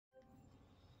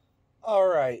All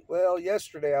right. Well,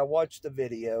 yesterday I watched a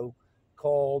video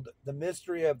called The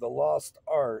Mystery of the Lost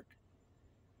Ark,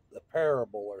 the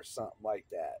Parable, or something like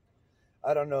that.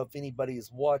 I don't know if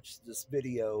anybody's watched this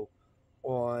video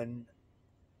on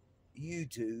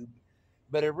YouTube,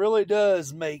 but it really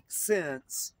does make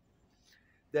sense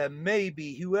that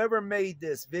maybe whoever made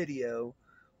this video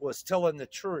was telling the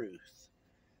truth,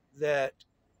 that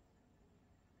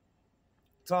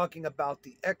talking about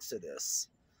the Exodus.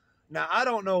 Now I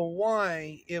don't know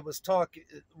why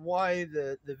the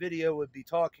video would be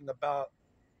talking about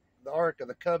the Ark of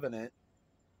the Covenant,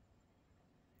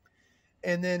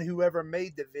 and then whoever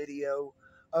made the video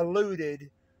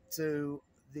alluded to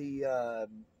the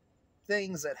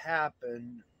things that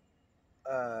happened.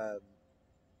 I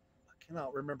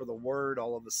cannot remember the word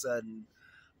all of a sudden.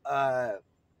 Uh,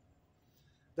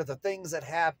 that the things that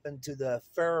happened to the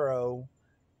Pharaoh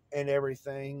and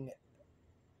everything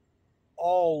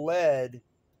all led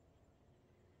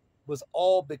was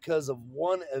all because of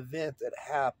one event that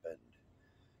happened.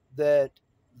 That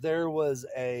there was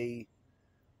a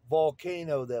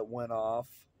volcano that went off,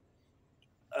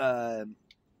 um,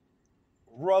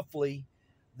 roughly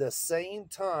the same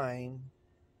time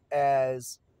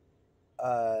as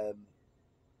um,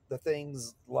 the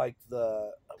things like I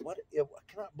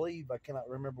cannot believe I cannot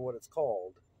remember what it's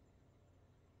called.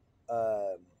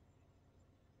 Um,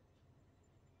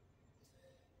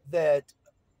 that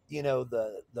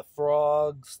the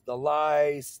frogs, the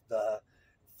lice, the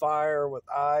fire with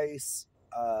ice,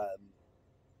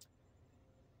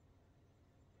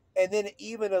 and then it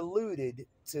even alluded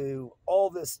to all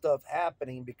this stuff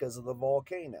happening because of the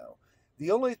volcano.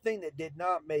 The only thing that did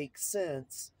not make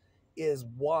sense is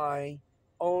why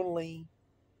only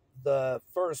the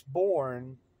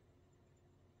firstborn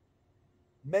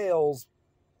males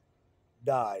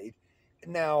died.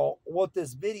 Now, what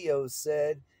this video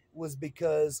said was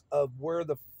because of where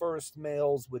the first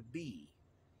males would be,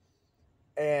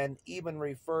 and even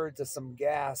referred to some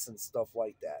gas and stuff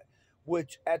like that,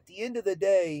 which at the end of the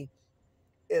day,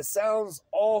 it sounds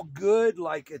all good,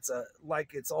 like it's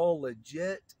all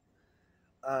legit,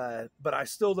 but I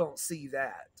still don't see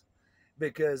that,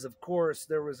 because of course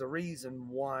there was a reason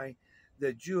why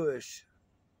the Jewish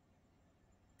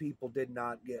people did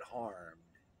not get harmed.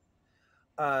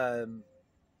 Um,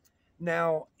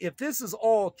 Now, if this is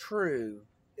all true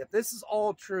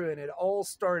and it all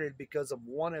started because of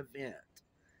one event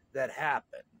that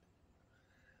happened,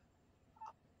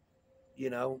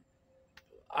 you know,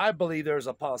 I believe there's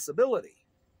a possibility.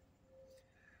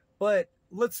 But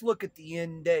let's look at the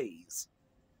end days.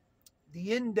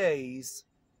 The end days,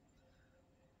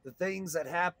 the things that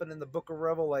happen in the book of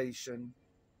Revelation,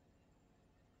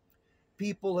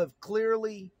 people have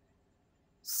clearly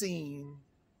seen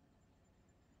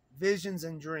visions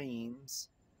and dreams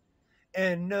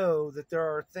and know that there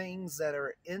are things that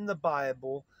are in the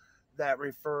Bible that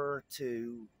refer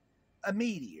to a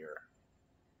meteor.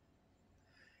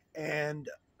 And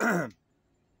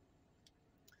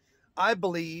I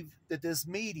believe that this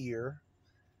meteor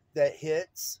that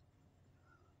hits,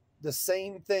 the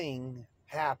same thing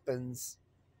happens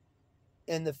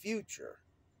in the future,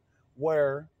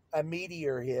 where a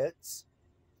meteor hits,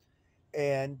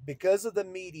 and because of the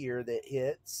meteor that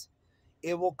hits,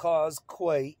 it will cause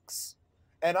quakes.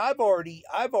 And I've already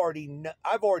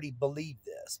believed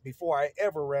this before I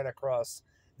ever ran across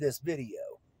this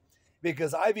video,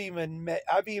 because I've even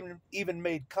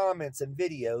made comments and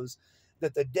videos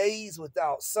that the days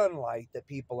without sunlight that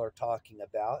people are talking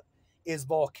about is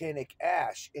volcanic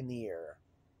ash in the air.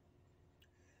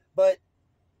 But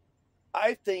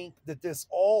I think that this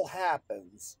all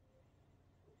happens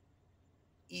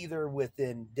either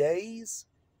within days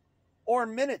or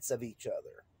minutes of each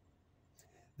other.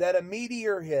 That a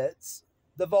meteor hits,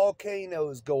 the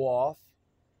volcanoes go off,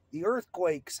 the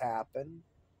earthquakes happen,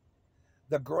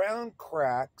 the ground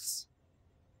cracks,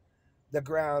 the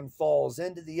ground falls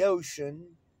into the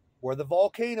ocean where the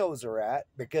volcanoes are at,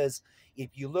 because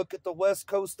if you look at the west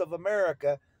coast of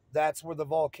America, that's where the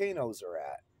volcanoes are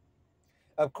at.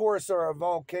 Of course, there are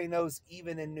volcanoes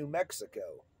even in New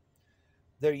Mexico.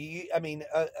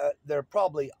 They're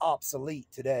probably obsolete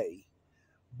today,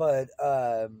 but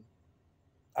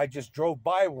I just drove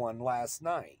by one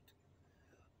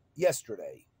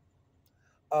yesterday.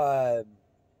 Um,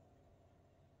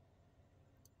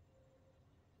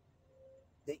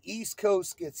 the East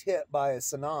Coast gets hit by a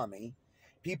tsunami.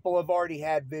 People have already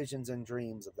had visions and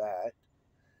dreams of that.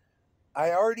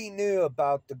 I already knew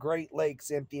about the Great Lakes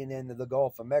emptying into the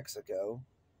Gulf of Mexico.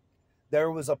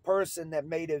 There was a person that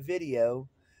made a video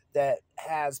that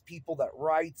has people that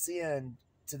writes in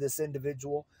to this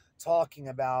individual talking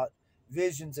about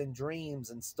visions and dreams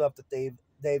and stuff that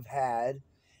they've had.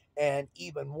 And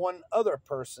even one other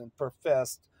person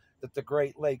professed that the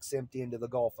Great Lakes empty into the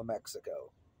Gulf of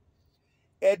Mexico.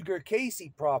 Edgar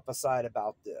Casey prophesied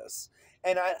about this.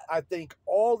 And I think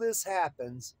all this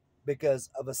happens because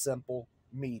of a simple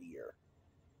meteor.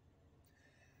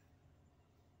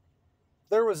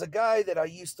 There was a guy that I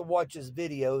used to watch his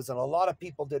videos, and a lot of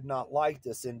people did not like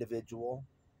this individual.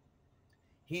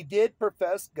 He did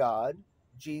profess God,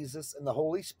 Jesus, and the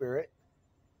Holy Spirit.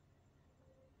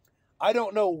 I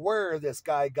don't know where this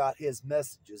guy got his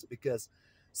messages, because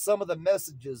some of the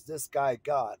messages this guy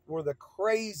got were the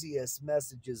craziest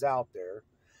messages out there.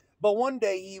 But one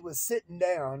day he was sitting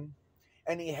down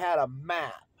and he had a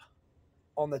map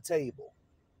on the table.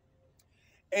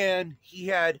 And he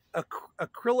had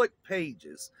acrylic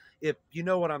pages, if you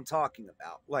know what I'm talking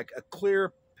about, like a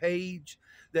clear page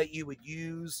that you would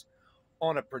use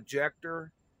on a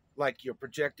projector, like you're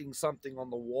projecting something on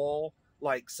the wall.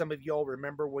 Like some of y'all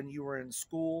remember when you were in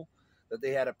school that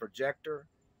they had a projector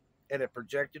and it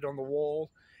projected on the wall,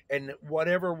 and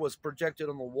whatever was projected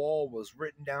on the wall was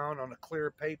written down on a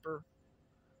clear paper,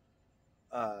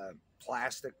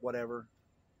 plastic, whatever.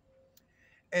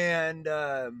 And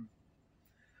I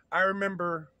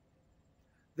remember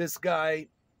this guy,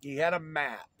 he had a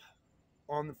map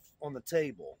on the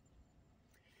table,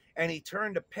 and he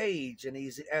turned a page, and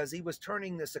as he was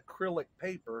turning this acrylic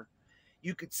paper,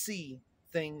 you could see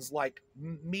things like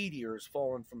meteors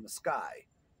falling from the sky.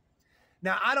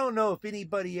 Now, I don't know if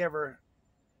anybody ever,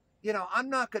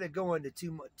 I'm not going to go into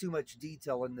too much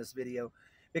detail in this video,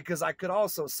 because I could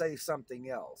also say something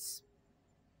else.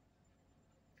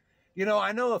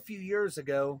 I know a few years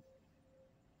ago,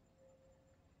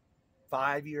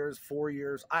 5 years, 4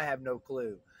 years, I have no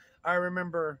clue. I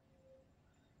remember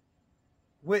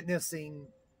witnessing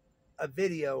a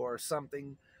video or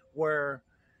something where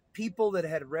people that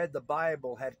had read the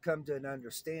Bible had come to an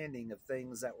understanding of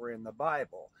things that were in the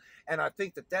Bible. And I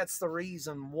think that that's the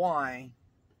reason why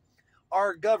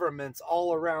our governments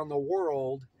all around the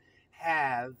world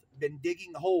have been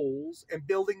digging holes and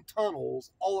building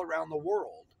tunnels all around the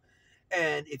world.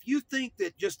 And if you think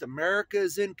that just America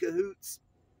is in cahoots,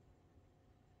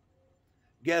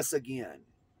 guess again.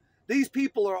 These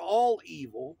people are all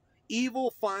evil.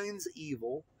 Evil finds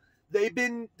evil. They've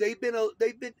been.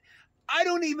 I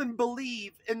don't even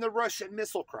believe in the Russian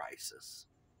missile crisis.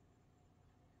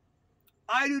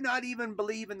 I do not even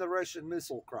believe in the Russian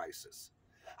missile crisis.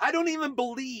 I don't even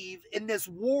believe in this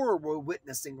war we're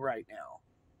witnessing right now.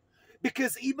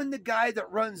 Because even the guy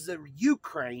that runs the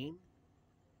Ukraine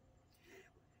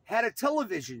had a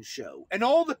television show, and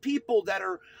all the people that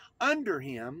are under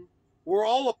him were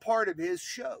all a part of his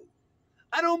show.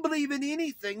 I don't believe in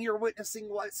anything you're witnessing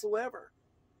whatsoever.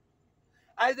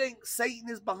 I think Satan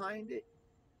is behind it.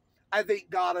 I think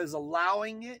God is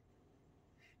allowing it.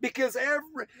 Because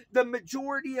the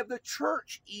majority of the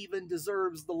church even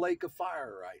deserves the lake of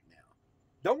fire right now.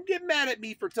 Don't get mad at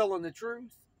me for telling the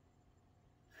truth.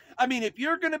 I mean, if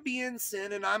you're going to be in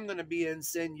sin and I'm going to be in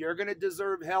sin, you're going to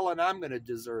deserve hell and I'm going to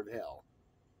deserve hell.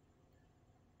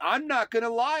 I'm not going to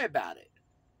lie about it.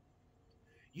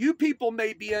 You people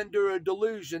may be under a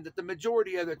delusion that the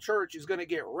majority of the church is going to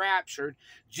get raptured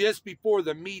just before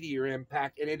the meteor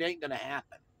impact, and it ain't going to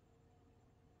happen.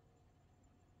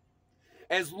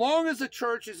 As long as the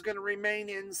church is going to remain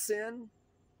in sin,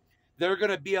 they're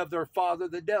going to be of their father,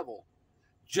 the devil,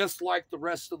 just like the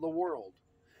rest of the world.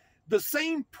 The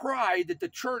same pride that the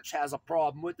church has a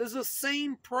problem with is the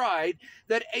same pride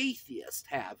that atheists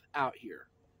have out here.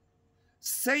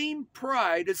 Same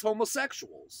pride as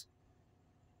homosexuals.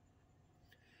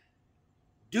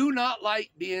 Do not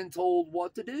like being told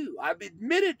what to do. I've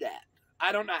admitted that.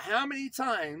 I don't know how many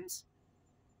times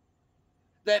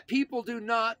that people do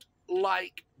not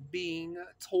like being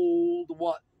told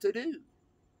what to do.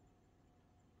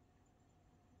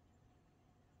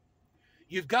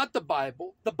 You've got the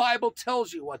Bible. The Bible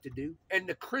tells you what to do. And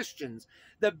the Christians,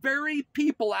 the very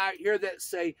people out here that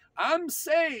say, I'm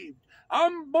saved,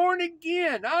 I'm born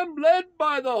again, I'm led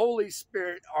by the Holy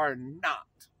Spirit, are not.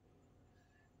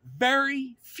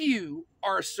 Very few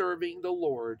are serving the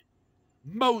Lord.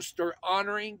 Most are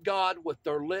honoring God with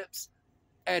their lips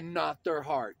and not their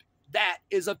heart. That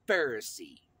is a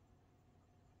Pharisee.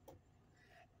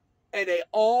 And they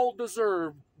all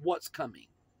deserve what's coming.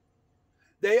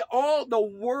 The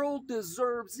world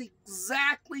deserves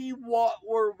exactly what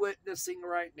we're witnessing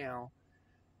right now.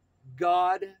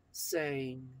 God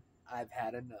saying, I've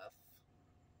had enough.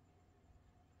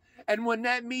 And when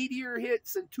that meteor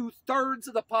hits and 2/3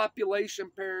 of the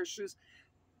population perishes,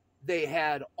 they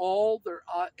had all their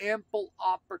ample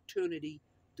opportunity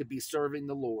to be serving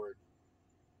the Lord.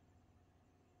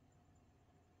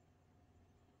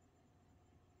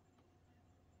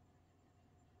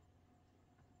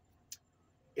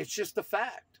 It's just a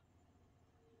fact.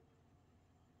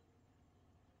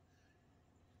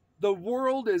 The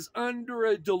world is under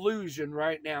a delusion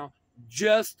right now,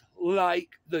 just like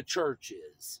the church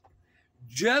is.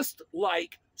 Just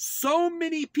like so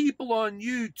many people on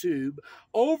YouTube,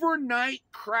 overnight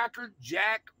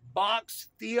crackerjack box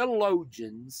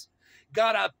theologians,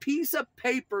 got a piece of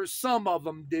paper, some of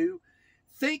them do,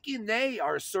 thinking they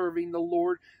are serving the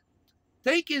Lord,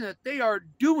 thinking that they are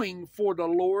doing for the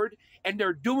Lord, and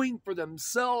they're doing for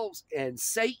themselves and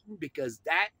Satan, because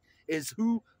that is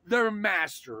who their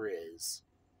master is.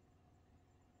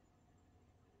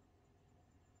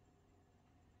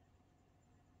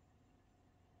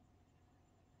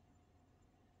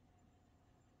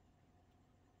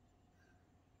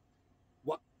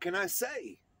 What can I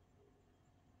say?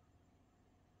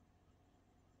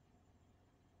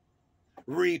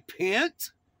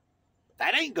 Repent?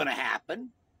 That ain't gonna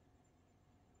happen.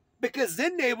 Because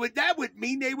then that would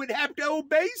mean they would have to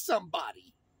obey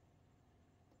somebody.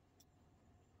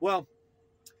 Well,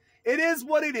 it is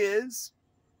what it is.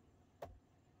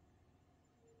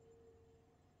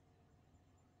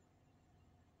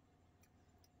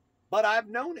 But I've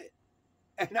known it.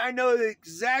 And I know that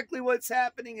exactly what's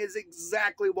happening is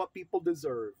exactly what people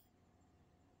deserve.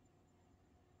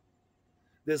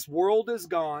 This world is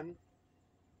gone.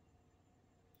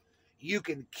 You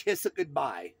can kiss it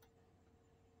goodbye.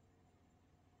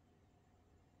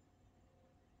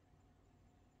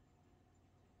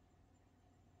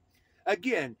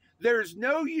 Again, there's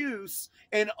no use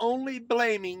in only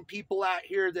blaming people out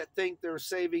here that think they're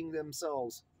saving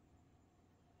themselves.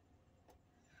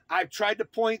 I've tried to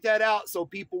point that out so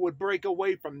people would break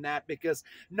away from that, because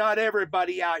not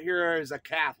everybody out here is a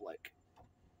Catholic.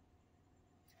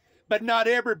 But not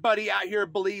everybody out here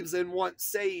believes in once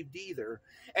saved either.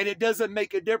 And it doesn't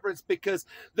make a difference, because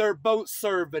they're both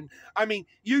serving. I mean,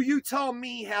 you tell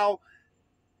me how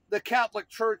the Catholic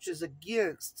Church is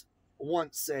against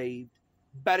once saved,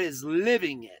 but is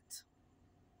living it.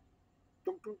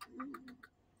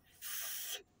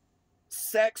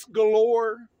 Sex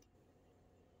galore.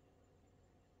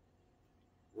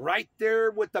 Right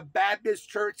there with the Baptist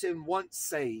Church and once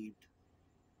saved.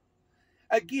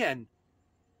 Again,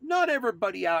 not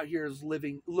everybody out here is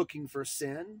looking for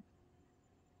sin.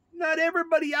 Not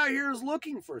everybody out here is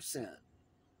looking for sin.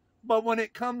 But when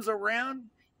it comes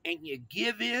around and you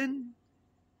give in,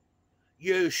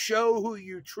 you show who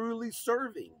you're truly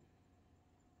serving.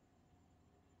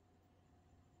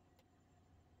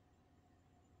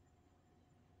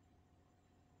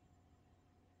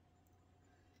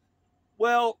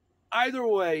 Well, either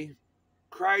way,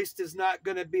 Christ is not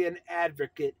going to be an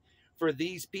advocate for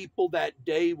these people that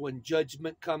day when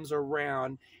judgment comes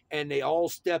around and they all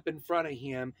step in front of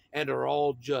him and are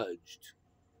all judged.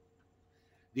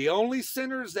 The only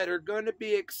sinners that are going to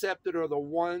be accepted are the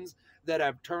ones that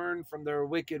have turned from their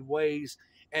wicked ways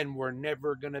and were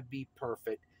never going to be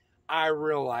perfect. I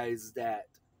realize that.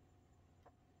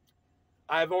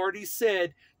 I've already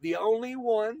said the only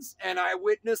ones, and I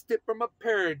witnessed it from a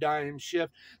paradigm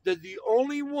shift, that the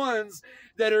only ones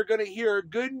that are going to hear a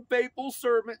good and faithful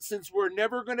servant, since we're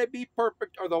never going to be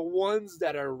perfect, are the ones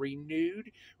that are renewed,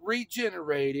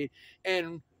 regenerated,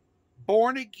 and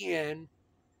born again,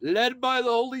 led by the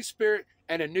Holy Spirit,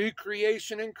 and a new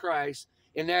creation in Christ.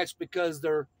 And that's because they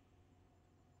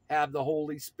have the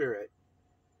Holy Spirit.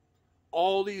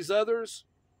 All these others,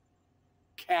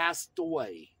 cast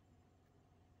away.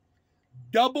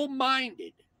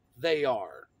 Double-minded they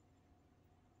are.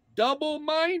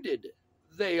 Double-minded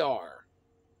they are.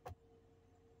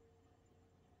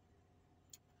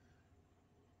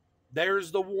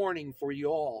 There's the warning for you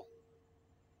all.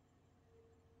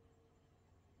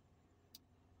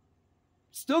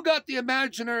 Still got the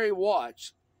imaginary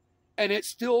watch, and it's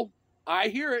still, I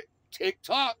hear it,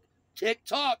 tick-tock,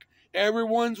 tick-tock.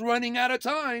 Everyone's running out of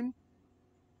time.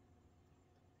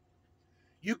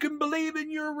 You can believe in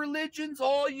your religions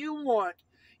all you want.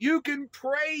 You can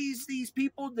praise these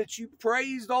people that you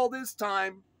praised all this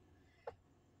time.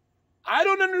 I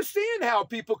don't understand how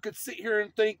people could sit here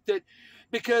and think that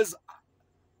because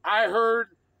I heard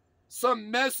some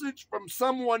message from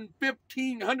someone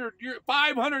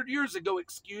 500 years ago,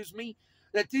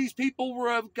 that these people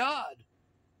were of God.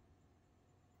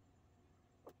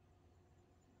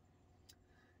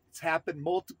 It's happened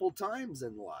multiple times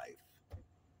in life.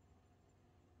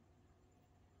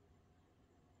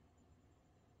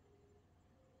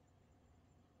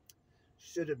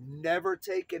 Should have never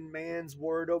taken man's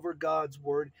word over God's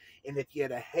word. And if you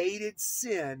had hated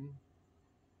sin,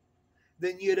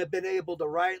 then you'd have been able to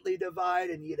rightly divide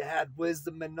and you'd have had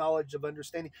wisdom and knowledge of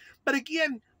understanding. But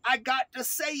again, I got to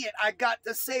say it. I got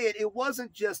to say it. It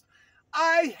wasn't just,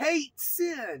 I hate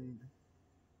sin.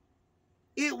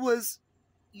 It was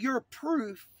your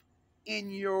proof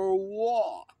in your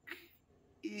walk.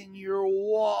 In your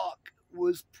walk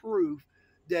was proof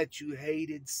that you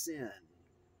hated sin.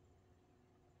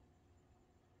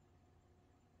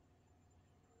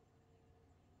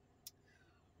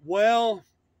 Well,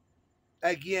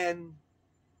 again,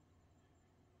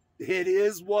 it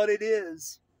is what it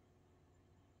is.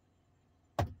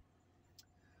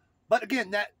 But again,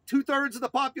 that 2/3 of the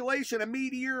population, a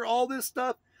meteor, all this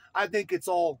stuff, I think it's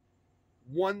all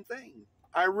one thing.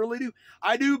 I really do.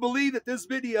 I do believe that this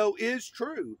video is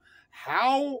true.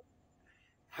 How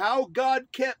God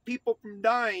kept people from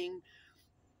dying,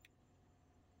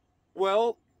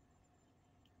 well,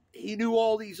 he knew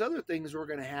all these other things were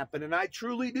going to happen. And I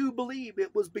truly do believe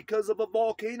it was because of a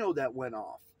volcano that went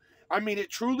off. I mean, it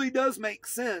truly does make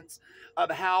sense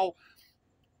of how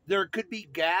there could be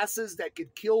gases that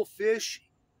could kill fish,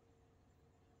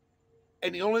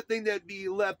 and the only thing that'd be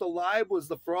left alive was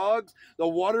the frogs. The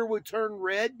water would turn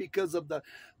red because of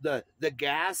the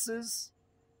gases.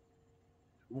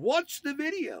 Watch the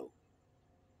video.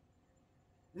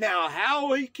 Now,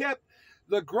 how he kept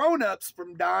the grown-ups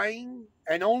from dying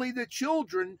and only the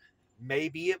children,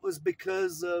 maybe it was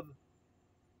because of,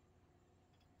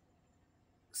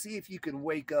 see if you can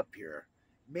wake up here.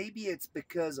 Maybe it's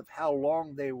because of how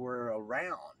long they were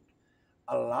around,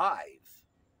 alive.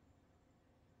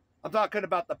 I'm talking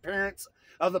about the parents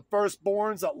of the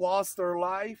firstborns that lost their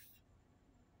life.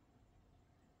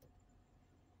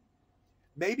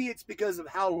 Maybe it's because of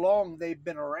how long they've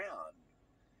been around.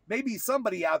 Maybe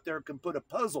somebody out there can put a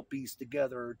puzzle piece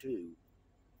together or two.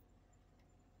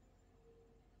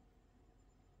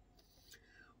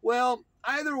 Well,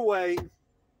 either way,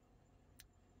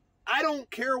 I don't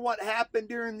care what happened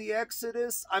during the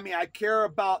Exodus. I mean, I care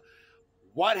about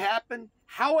what happened,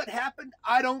 how it happened.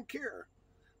 I don't care.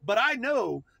 But I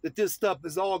know that this stuff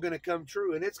is all going to come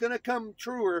true, and it's going to come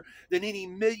truer than any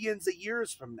millions of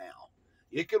years from now.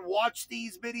 You can watch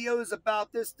these videos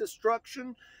about this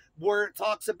destruction where it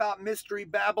talks about Mystery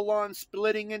Babylon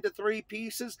splitting into 3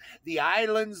 pieces. The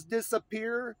islands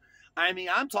disappear. I mean,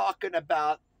 I'm talking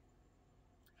about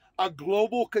a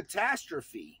global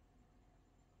catastrophe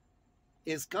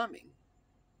is coming.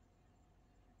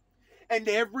 And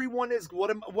everyone is,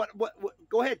 what,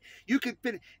 go ahead. You can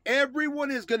finish.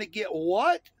 Everyone is going to get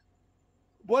what?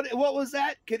 What was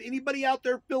that? Can anybody out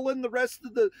there fill in the rest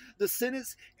of the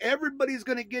sentence? Everybody's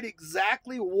going to get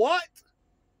exactly what?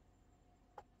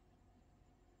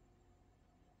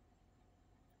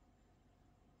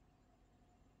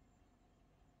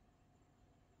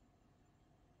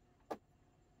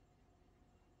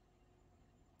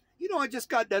 You know, I just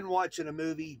got done watching a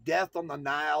movie, Death on the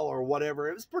Nile or whatever.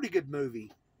 It was a pretty good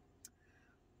movie.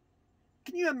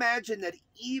 Can you imagine that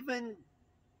even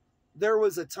there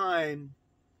was a time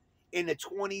in the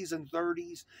 20s and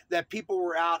 30s that people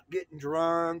were out getting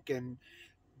drunk and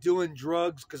doing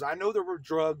drugs? Because I know there were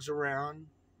drugs around,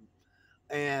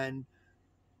 and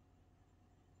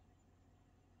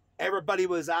everybody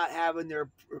was out having their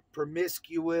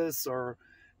promiscuous or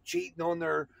cheating on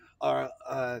their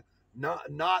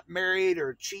not married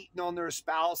or cheating on their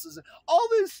spouses. All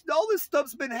this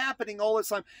stuff's been happening all this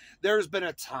time. There's been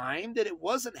a time that it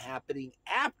wasn't happening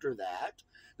after that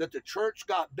the church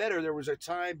got better. There was a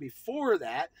time before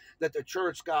that the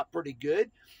church got pretty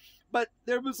good. But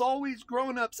there was always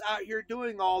grown-ups out here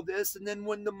doing all this, and then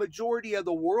when the majority of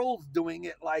the world's doing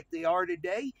it like they are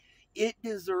today, it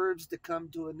deserves to come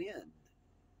to an end.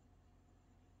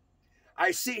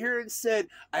 I sit here and said,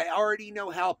 I already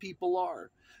know how people are.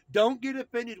 Don't get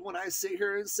offended when I sit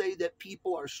here and say that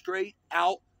people are straight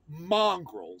out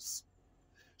mongrels.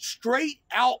 Straight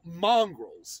out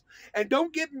mongrels. And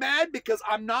don't get mad because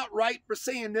I'm not right for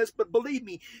saying this, but believe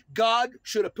me, God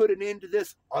should have put an end to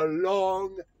this a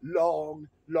long, long,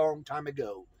 long time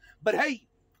ago. But hey,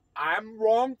 I'm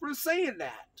wrong for saying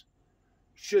that.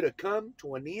 Should have come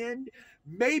to an end.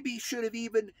 Maybe should have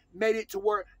even made it to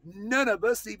where none of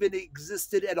us even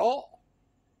existed at all.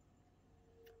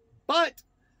 But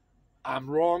I'm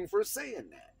wrong for saying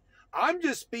that. I'm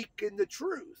just speaking the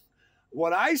truth.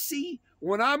 What I see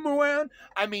when I'm around,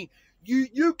 I mean,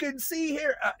 you can see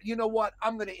here, you know what?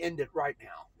 I'm going to end it right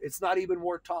now. It's not even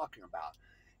worth talking about.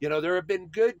 You know, there have been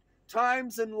good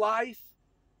times in life.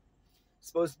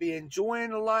 Supposed to be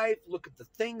enjoying life. Look at the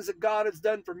things that God has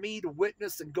done for me to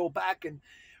witness and go back and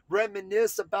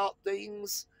reminisce about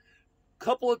things. A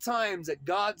couple of times that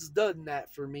God's done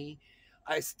that for me.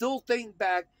 I still think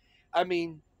back, I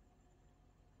mean,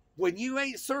 When you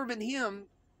ain't serving him,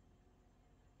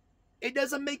 it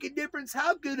doesn't make a difference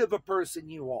how good of a person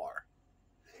you are.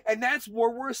 And that's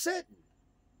where we're sitting.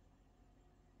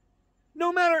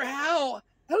 No matter how,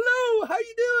 hello, how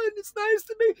you doing? It's nice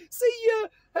to see you.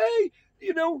 Hey,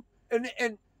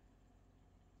 and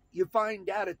you find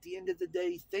out at the end of the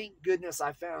day, thank goodness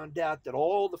I found out that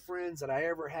all the friends that I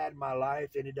ever had in my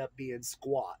life ended up being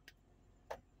squat.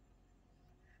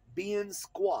 Being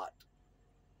squat.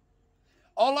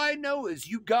 All I know is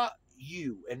you got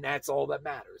you, and that's all that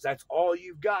matters. That's all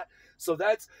you've got. So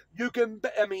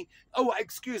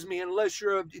excuse me, unless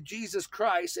you're a Jesus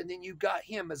Christ, and then you got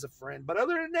him as a friend. But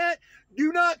other than that,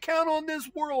 do not count on this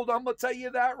world. I'm going to tell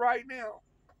you that right now.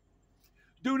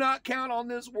 Do not count on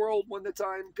this world when the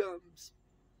time comes.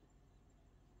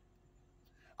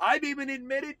 I've even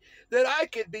admitted that I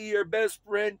could be your best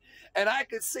friend and I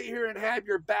could sit here and have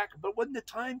your back. But when the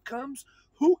time comes,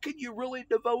 who can you really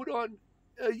devote on?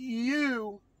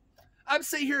 You. I'm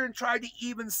sitting here and trying to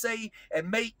even say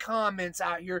and make comments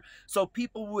out here so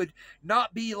people would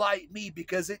not be like me,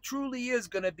 because it truly is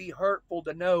going to be hurtful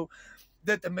to know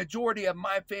that the majority of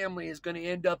my family is going to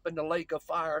end up in the lake of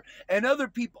fire. And other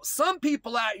people, some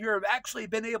people out here have actually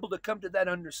been able to come to that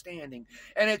understanding.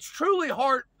 And it's truly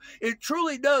hard. It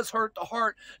truly does hurt the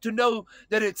heart to know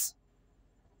that it's,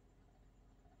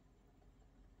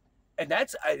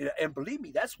 and believe me,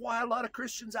 that's why a lot of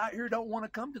Christians out here don't want to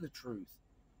come to the truth.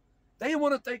 They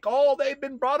want to think, they've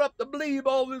been brought up to believe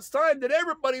all this time that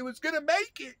everybody was going to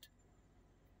make it.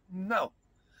 No,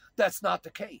 that's not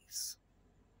the case.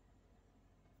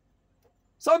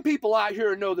 Some people out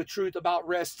here know the truth about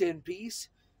rest in peace.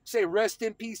 Say rest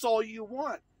in peace all you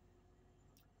want.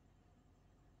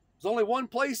 There's only one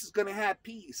place that's going to have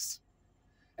peace.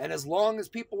 And as long as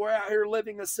people are out here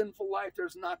living a sinful life,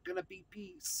 there's not going to be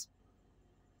peace.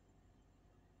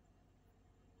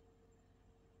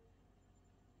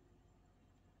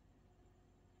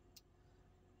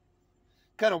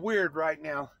 Kind of weird right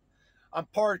now. I'm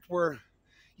parked where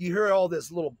you hear all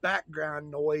this little background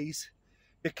noise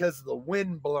because of the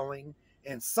wind blowing,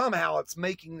 and somehow it's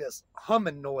making this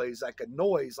humming noise,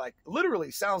 like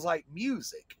literally sounds like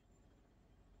music.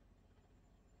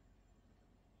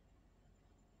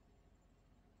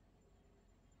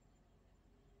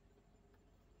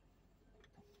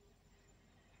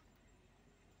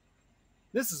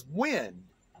 This is wind.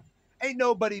 Ain't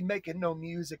nobody making no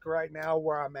music right now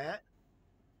where I'm at.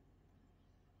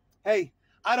 Hey,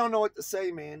 I don't know what to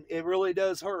say, man. It really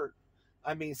does hurt.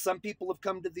 I mean, some people have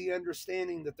come to the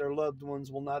understanding that their loved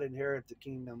ones will not inherit the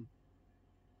kingdom.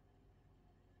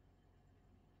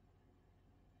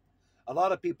 A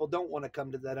lot of people don't want to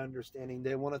come to that understanding.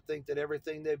 They want to think that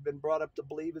everything they've been brought up to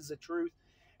believe is the truth,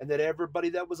 and that everybody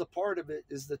that was a part of it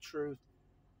is the truth.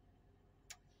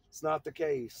 It's not the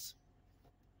case.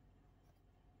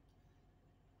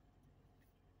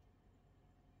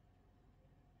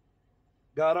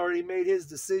 God already made his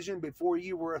decision before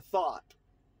you were a thought.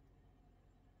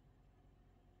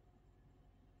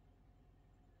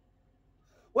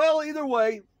 Well, either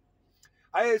way,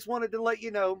 I just wanted to let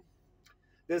you know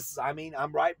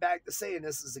I'm right back to saying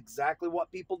this is exactly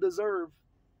what people deserve.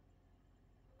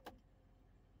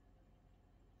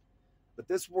 But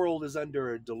this world is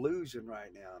under a delusion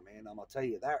right now, man. I'm going to tell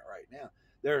you that right now.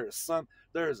 There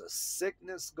is a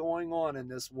sickness going on in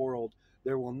this world.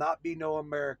 There will not be no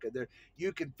America.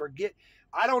 You can forget.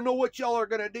 I don't know what y'all are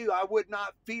going to do. I would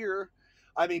not fear.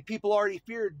 I mean, people already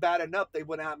feared bad enough. They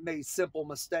went out and made simple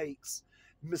mistakes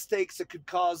that could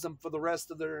cause them for the rest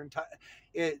of their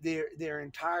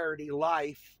entirety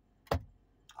life.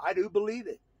 I do believe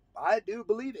it.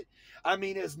 I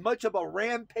mean, as much of a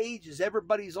rampage as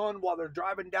everybody's on while they're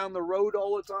driving down the road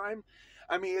all the time.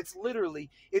 I mean, it's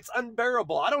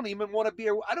unbearable. I don't even want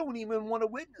to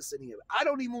witness any of it. I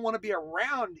don't even want to be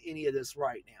around any of this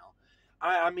right now.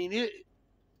 I mean, it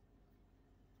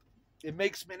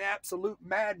makes me an absolute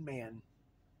madman.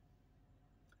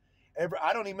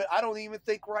 I don't even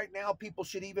think right now people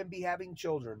should even be having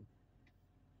children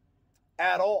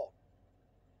at all.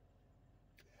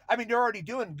 I mean, they're already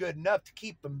doing good enough to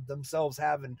keep themselves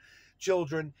having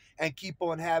children and keep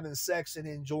on having sex and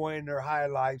enjoying their high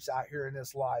lives out here in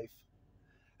this life.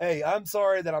 Hey, I'm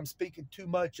sorry that I'm speaking too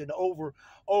much and over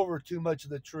too much of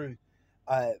the truth.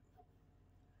 I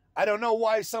don't know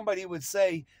why somebody would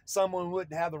say someone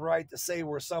wouldn't have the right to say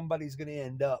where somebody's going to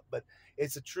end up, but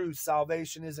it's a truth.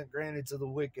 Salvation isn't granted to the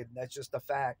wicked. That's just a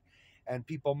fact. And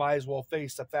people might as well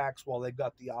face the facts while they've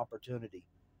got the opportunity.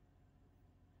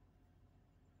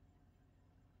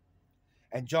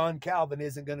 And John Calvin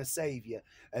isn't going to save you.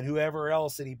 And whoever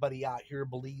else anybody out here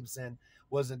believes in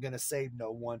wasn't going to save no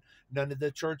one. None of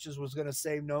the churches was going to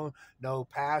save no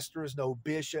pastors, no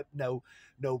bishop, no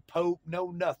pope, no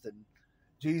nothing.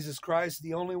 Jesus Christ,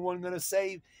 the only one going to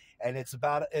save, and it's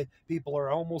about people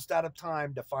are almost out of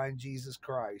time to find Jesus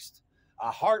Christ. A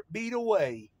heartbeat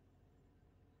away.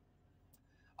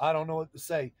 I don't know what to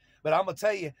say, but I'm gonna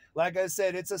tell you, like I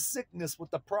said, it's a sickness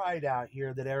with the pride out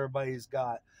here that everybody's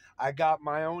got. I got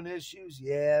my own issues.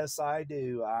 Yes, I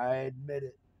do. I admit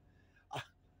it.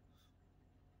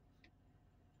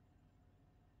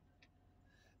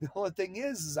 The only thing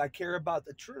is I care about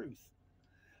the truth.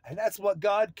 And that's what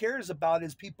God cares about,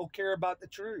 is people care about the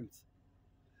truth.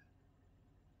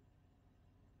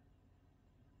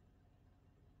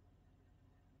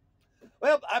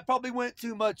 Well, I probably went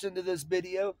too much into this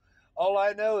video. All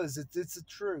I know is it's the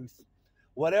truth.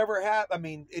 Whatever happened, I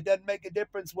mean, it doesn't make a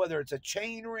difference whether it's a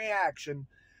chain reaction.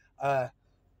 Uh,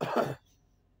 I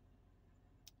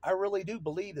really do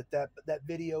believe that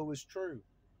video was true.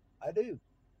 I do.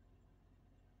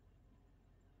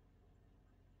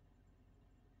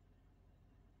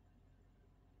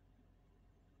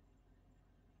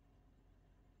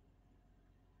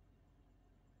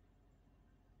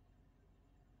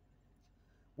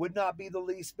 Would not be the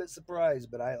least bit surprised,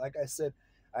 but like I said,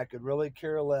 I could really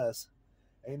care less.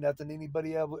 Ain't nothing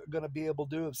anybody ever gonna be able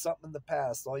to do of something in the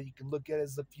past. All you can look at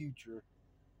is the future.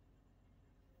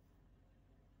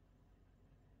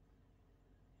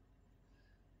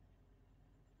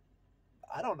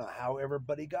 I don't know how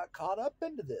everybody got caught up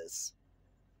into this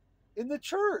in the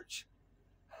church.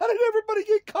 How did everybody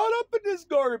get caught up in this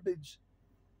garbage?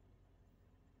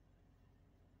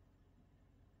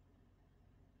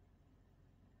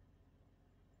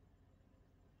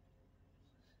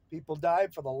 People die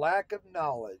for the lack of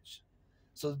knowledge.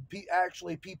 So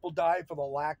actually, people die for the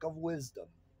lack of wisdom.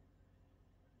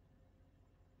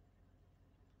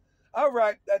 All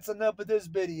right, that's enough of this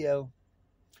video.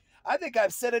 I think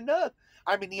I've said enough.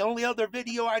 I mean, the only other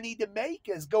video I need to make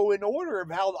is go in order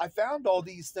of how I found all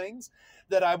these things,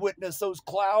 that I witnessed those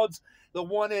clouds. The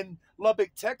one in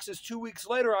Lubbock, Texas, 2 weeks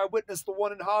later, I witnessed the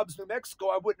one in Hobbs, New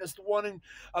Mexico. I witnessed the one in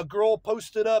a girl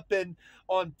posted up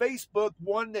on Facebook,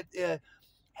 one that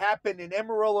happened in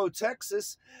Amarillo,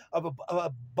 Texas, of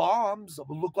bombs. It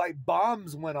looked like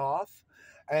bombs went off.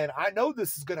 And I know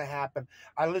this is going to happen.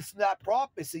 I listened to that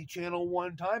prophecy channel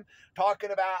one time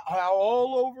talking about how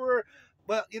all over.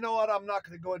 Well, you know what? I'm not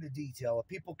going to go into detail. If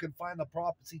people can find the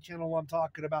prophecy channel I'm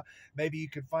talking about, maybe you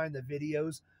can find the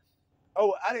videos.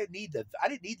 Oh, I didn't need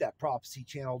that prophecy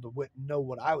channel to know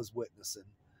what I was witnessing.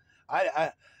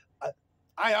 I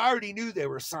already knew there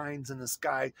were signs in the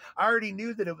sky. I already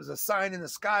knew that it was a sign in the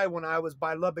sky when I was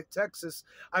by Lubbock, Texas.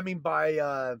 I mean,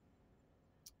 I'm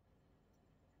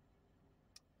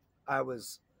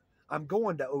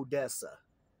going to Odessa.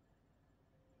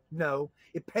 No,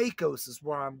 Pecos is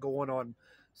where I'm going on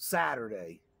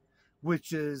Saturday,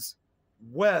 which is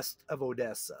west of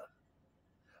Odessa.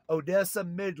 Odessa,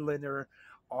 Midland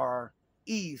are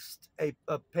east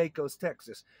of Pecos,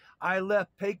 Texas. I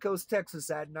left Pecos, Texas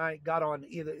that night, got on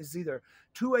either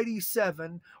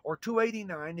 287 or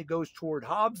 289. It goes toward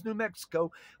Hobbs, New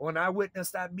Mexico, when I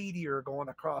witnessed that meteor going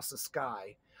across the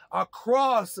sky.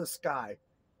 Across the sky.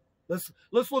 Let's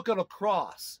look at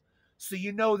across, so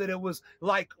you know that it was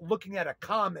like looking at a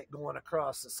comet going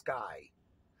across the sky.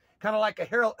 Kind of like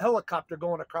a helicopter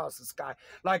going across the sky,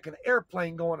 like an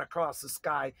airplane going across the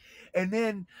sky. And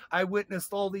then I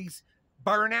witnessed all these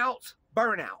burnout.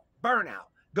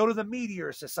 Go to the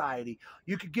Meteor Society.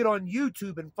 You could get on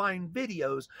YouTube and find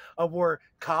videos of where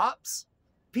cops,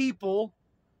 people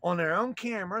on their own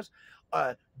cameras,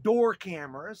 door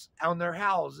cameras on their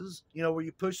houses, where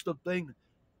you push the thing,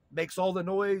 makes all the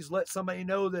noise, let somebody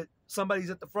know that somebody's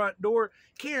at the front door.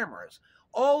 Cameras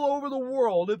all over the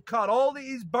world have caught all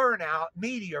these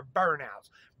meteor burnouts.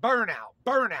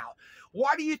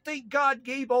 Why do you think God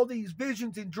gave all these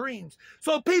visions and dreams?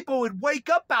 So people would wake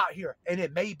up out here, and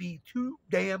it may be too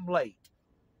damn late.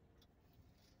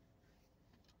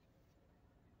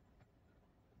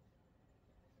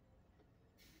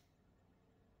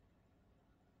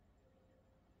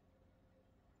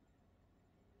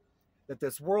 That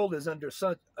this world is under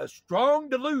such a strong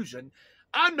delusion.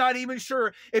 I'm not even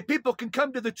sure if people can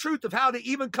come to the truth of how to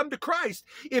even come to Christ,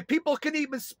 if people can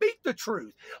even speak the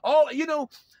truth. Oh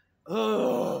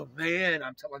man,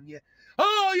 I'm telling you.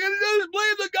 Oh, you just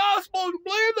believe the gospel,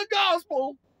 believe the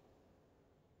gospel.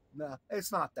 No,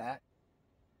 it's not that.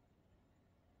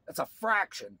 That's a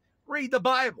fraction. Read the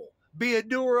Bible. Be a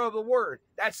doer of the word.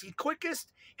 That's the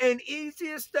quickest and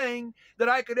easiest thing that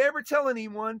I could ever tell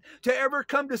anyone to ever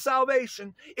come to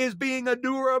salvation, is being a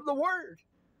doer of the word.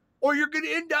 Or you're going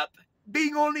to end up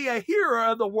being only a hearer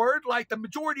of the word like the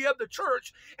majority of the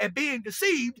church and being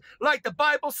deceived like the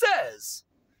Bible says.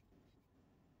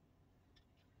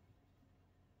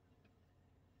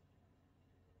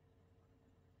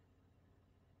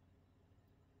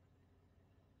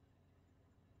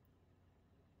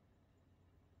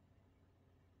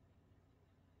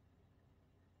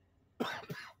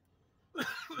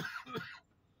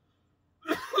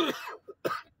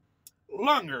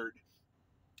 Lungard.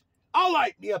 I'll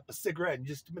light me up a cigarette in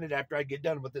just a minute after I get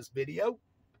done with this video.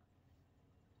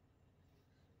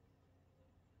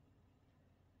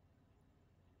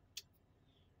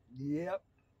 Yep.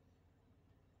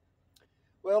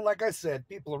 Well, like I said,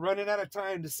 people are running out of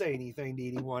time to say anything to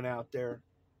anyone out there.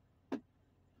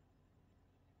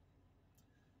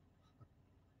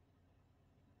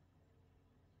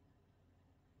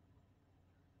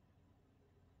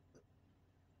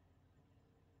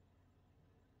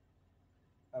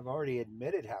 I've already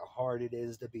admitted how hard it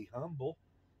is to be humble,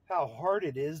 how hard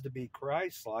it is to be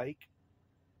Christ-like.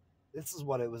 This is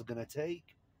what it was going to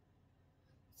take.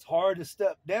 It's hard to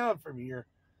step down from your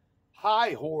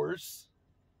high horse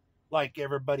like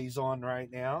everybody's on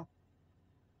right now.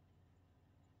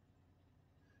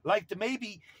 Like to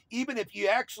maybe, even if you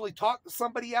actually talk to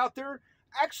somebody out there,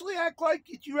 actually act like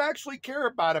you actually care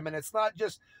about them and it's not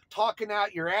just talking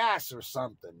out your ass or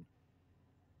something.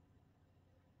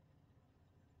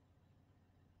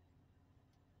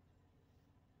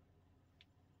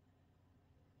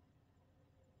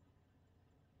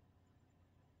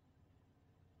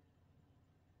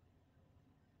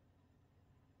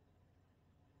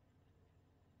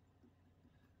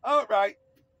 All right.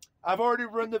 I've already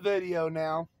run the video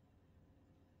now.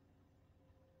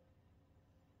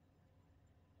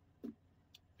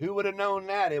 Who would have known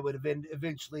that it would have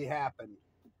eventually happened?